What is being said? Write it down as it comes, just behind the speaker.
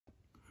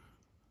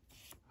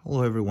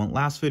Hello everyone.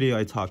 Last video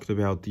I talked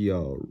about the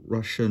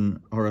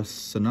Russian RS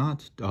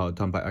Sonat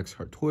done by X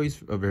Heart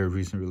Toys, a very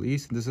recent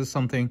release. This is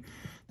something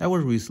that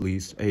was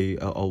released a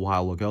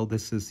while ago.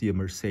 This is the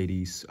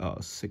Mercedes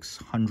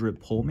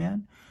 600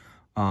 Pullman,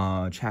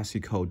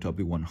 chassis code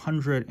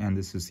W100, and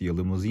this is the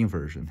limousine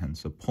version,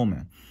 hence a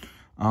Pullman.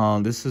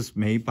 This is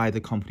made by the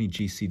company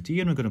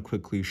GCD, and I'm going to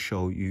quickly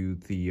show you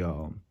the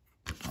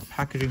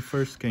packaging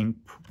first.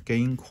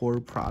 Gain Core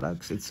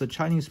Products. It's a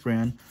Chinese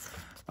brand.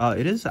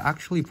 It is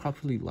actually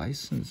properly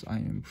licensed, I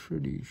am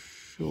pretty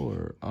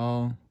sure.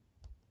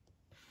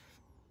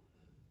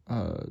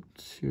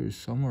 It's here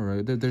somewhere,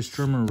 right? There's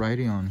German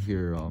writing on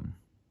here. I'm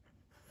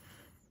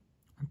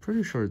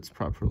pretty sure it's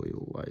properly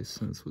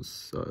licensed with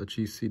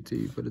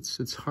GCD, but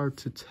it's hard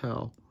to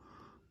tell.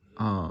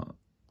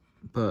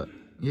 But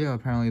yeah,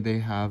 apparently they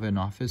have an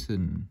office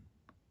in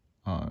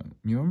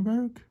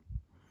Nuremberg.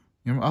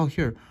 Oh,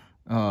 here.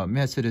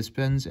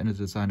 Mercedes-Benz and the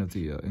design of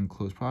the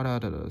enclosed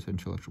product,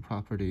 intellectual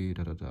property,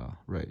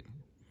 right.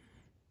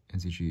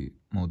 NCG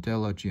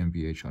Modella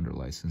GmbH under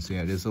license.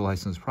 Yeah, it is a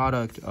licensed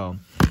product.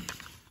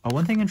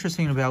 One thing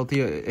interesting about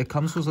it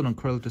comes with an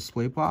acrylic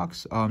display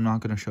box. I'm not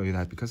going to show you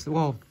that because,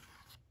 well,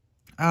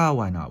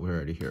 why not? We're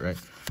already here, right?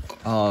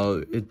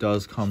 It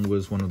does come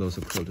with one of those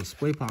acrylic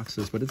display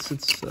boxes, but it's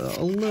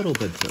a little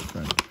bit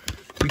different.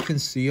 You can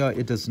see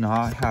it does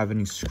not have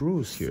any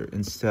screws here.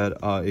 Instead,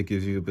 it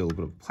gives you a little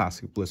bit of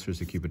plastic blisters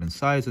to keep it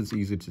inside, so it's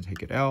easy to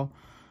take it out.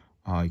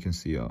 You can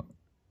see,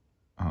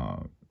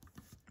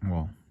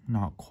 well,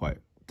 not quite.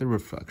 The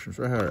reflections,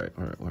 right? All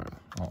right.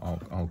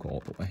 I'll go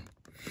all the way.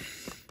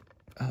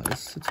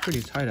 It's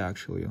pretty tight,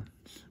 actually.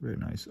 It's very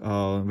nice.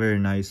 Very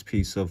nice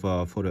piece of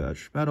photo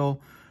etched metal.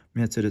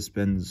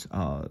 Mercedes-Benz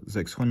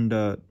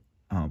 600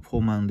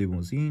 Pullman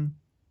limousine.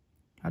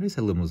 How do you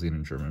say limousine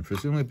in German?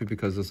 Presumably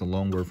because it's a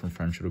long word from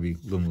French, it'll be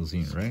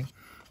limousine, right?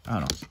 I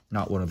don't know.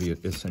 Not one of the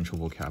essential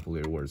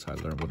vocabulary words I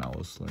learned when I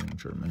was learning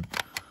German.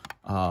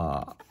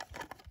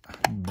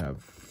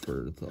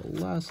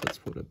 Nevertheless, let's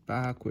put it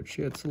back, which,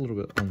 yeah, it's a little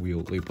bit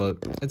unwieldy, but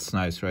it's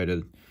nice, right?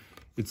 It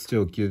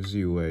still gives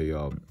you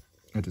a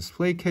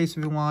display case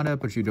if you want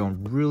it, but you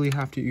don't really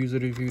have to use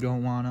it if you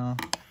don't want to.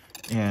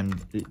 And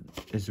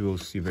as you will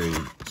see very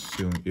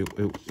soon,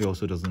 it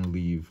also doesn't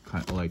leave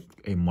kind of like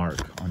a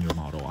mark on your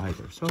model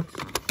either. So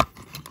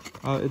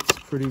it's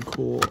pretty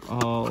cool.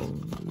 Sorry,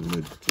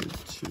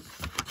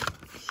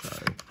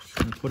 just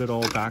gonna put it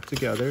all back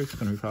together. It's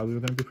probably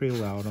gonna be pretty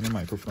loud on the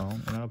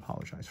microphone, and I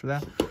apologize for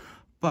that.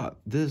 But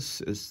this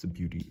is the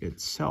beauty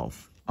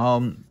itself.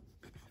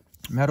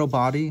 Metal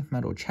body,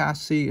 metal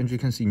chassis, and you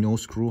can see no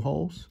screw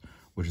holes,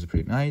 which is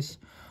pretty nice.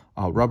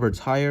 Rubber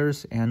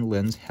tires and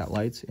lens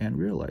headlights and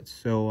rear lights.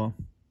 So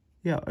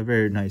yeah, a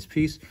very nice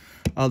piece.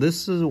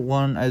 This is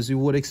one, as you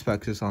would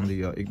expect, is on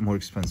the more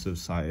expensive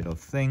side of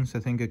things. I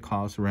think it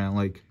costs around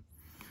like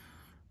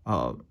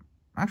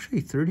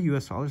actually $30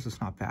 US is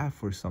not bad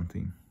for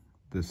something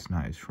this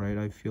nice, right?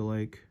 I feel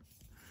like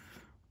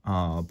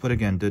but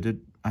again,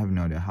 I have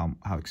no idea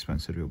how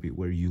expensive it will be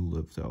where you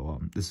live,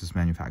 though. This is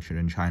manufactured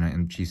in China,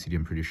 and GCD,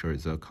 I'm pretty sure,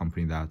 is a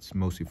company that's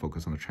mostly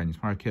focused on the Chinese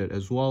market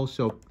as well.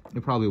 So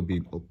it probably will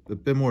be a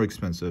bit more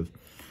expensive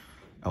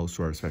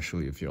elsewhere,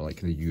 especially if you're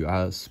like in the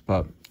US.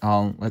 But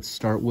let's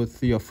start with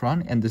the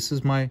front, and this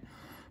is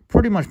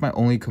pretty much my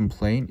only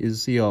complaint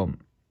is the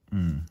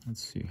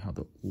let's see how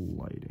the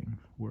lighting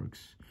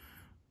works.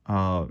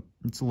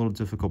 It's a little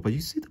difficult, but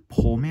you see the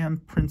Pullman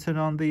printed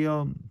on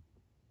the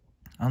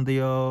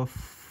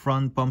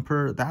front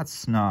bumper.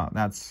 That's not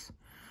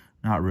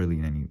really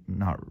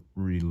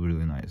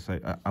nice.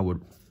 I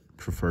would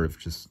prefer if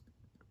just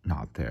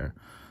not there.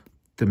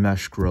 The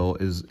mesh grille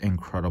is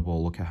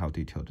incredible. Look at how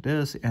detailed it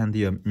is. And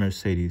the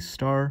Mercedes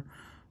star.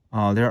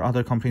 There are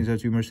other companies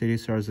that do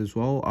Mercedes stars as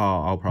well.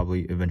 I'll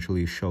probably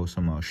eventually show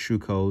some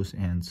Schucos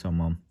and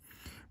some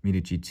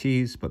Mini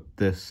GTs, but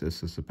this is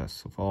the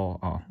best of all.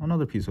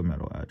 Another piece of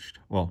metal etched,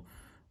 well,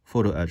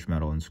 photo etched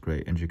metal, and it's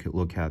great. And you can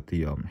look at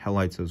the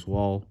headlights as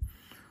well.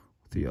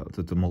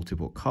 The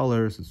multiple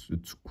colors,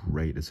 it's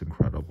great. It's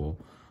incredible.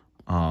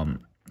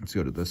 Let's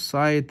go to the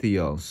side.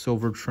 The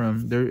silver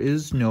trim. There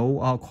is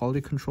no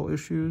quality control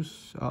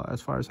issues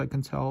as far as I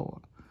can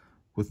tell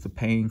with the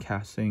paint,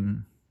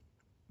 casting,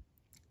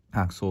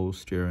 axle,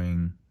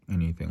 steering,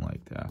 anything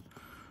like that.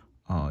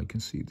 You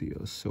can see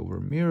the silver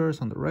mirrors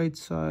on the right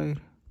side.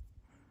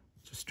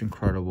 Just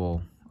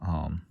incredible.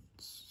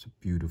 It's a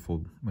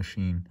beautiful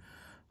machine.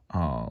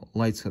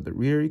 Lights at the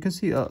rear. You can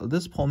see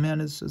this Pullman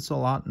is a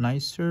lot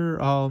nicer.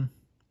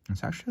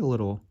 It's actually a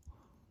little,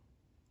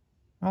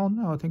 oh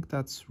no, I think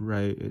that's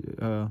right.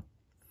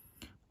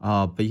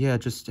 But yeah,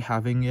 just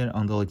having it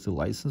on the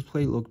license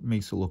plate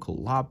makes it look a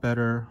lot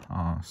better.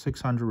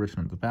 600 written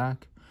on the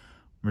back,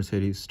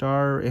 Mercedes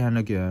star, and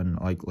again,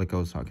 like I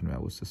was talking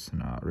about with the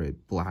Sonat, right?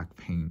 Black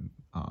paint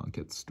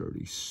gets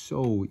dirty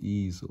so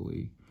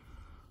easily.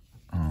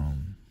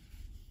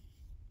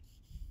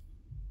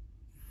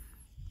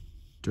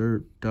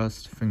 Dirt,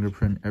 dust,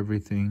 fingerprint,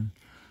 everything.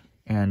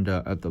 And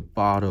at the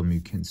bottom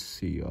you can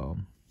see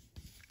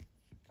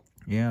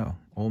yeah,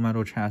 all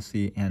metal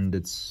chassis, and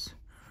it's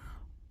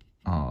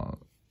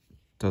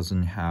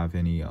doesn't have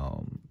any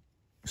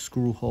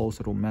screw holes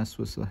that'll mess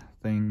with the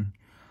thing.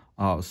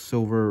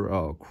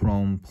 Silver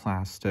chrome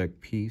plastic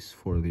piece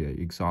for the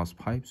exhaust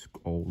pipes,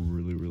 all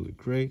really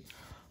great.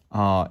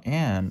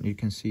 And you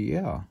can see,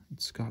 yeah,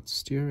 it's got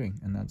steering,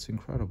 and that's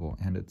incredible,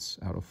 and it's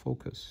out of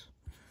focus.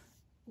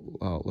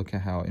 Look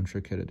at how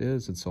intricate it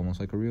is. It's almost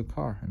like a real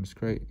car, and it's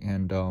great.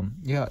 And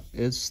yeah,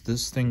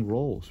 this thing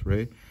rolls,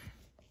 right?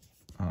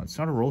 It's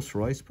not a Rolls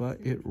Royce, but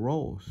it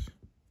rolls.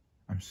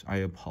 I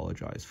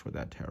apologize for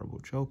that terrible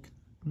joke.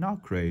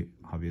 Not great.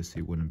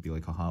 Obviously, wouldn't be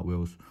like a Hot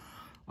Wheels.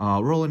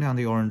 Rolling down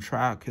the orange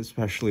track,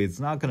 especially, it's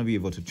not going to be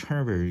able to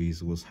turn very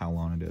easily with how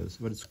long it is,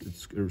 but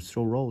it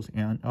still rolls.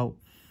 And oh,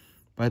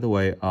 by the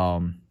way,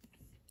 God,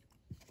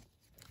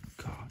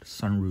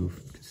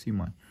 sunroof. You can see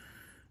my.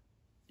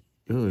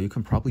 Ew, you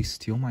can probably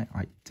steal my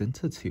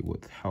identity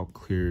with how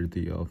clear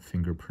the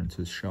fingerprint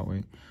is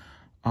showing.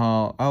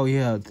 Oh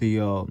yeah,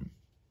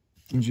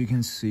 as you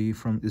can see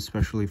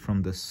especially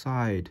from the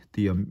side,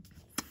 the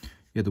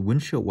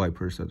windshield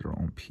wipers have their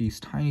own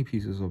tiny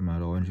pieces of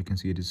metal, and you can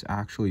see it is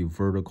actually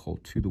vertical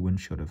to the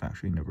windshield. I've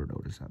actually never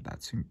noticed that.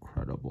 That's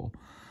incredible.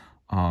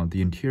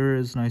 The interior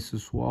is nice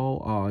as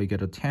well. You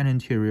get a tan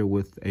interior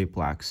with a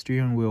black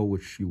steering wheel,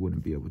 which you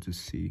wouldn't be able to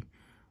see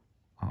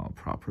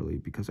properly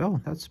because, oh,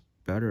 that's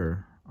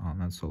better.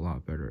 That's a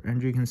lot better.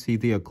 And you can see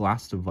the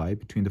glass divide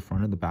between the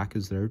front and the back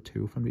is there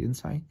too from the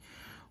inside.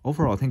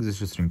 Overall, I think this is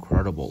just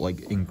incredible,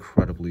 like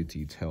incredibly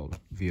detailed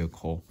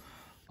vehicle.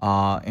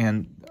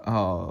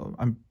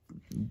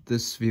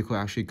 This vehicle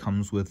actually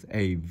comes with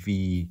a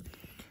V8,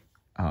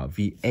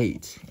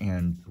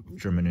 and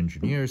German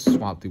engineers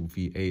swapped the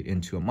V8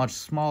 into a much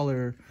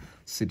smaller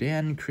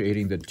sedan,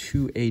 creating the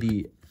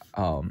 280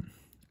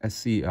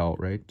 SEL,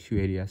 right?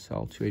 280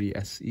 SL, 280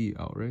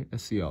 SEL, right?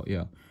 SEL,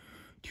 yeah.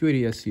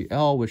 280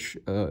 SEL, which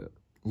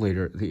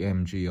later the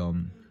AMG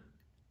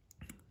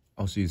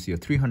also used the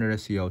 300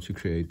 SEL to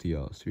create the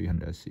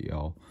 300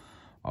 SEL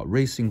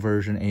racing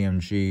version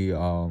AMG,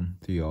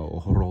 the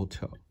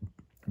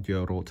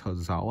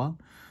Rotazawa,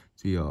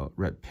 the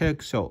Red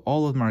Pig. So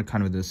all of them are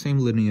kind of the same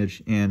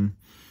lineage, and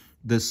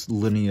this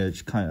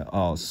lineage kind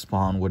of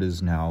spawned what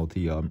is now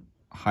the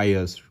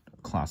highest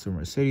class of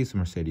Mercedes, the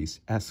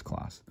Mercedes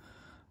S-Class,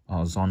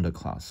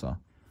 Sonderklasse.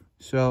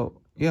 So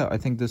yeah, I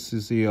think this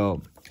is the,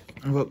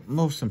 but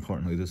most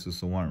importantly, this is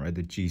the one, right?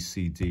 The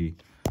GCD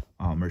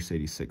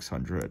Mercedes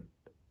 600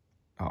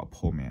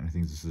 Pullman. I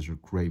think this is a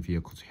great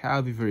vehicle to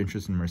have if you're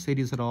interested in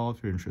Mercedes at all,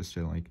 if you're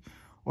interested in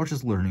or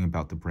just learning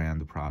about the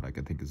brand, the product.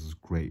 I think this is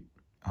great.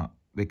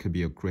 They could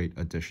be a great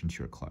addition to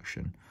your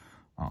collection.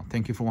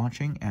 Thank you for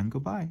watching, and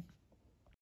goodbye.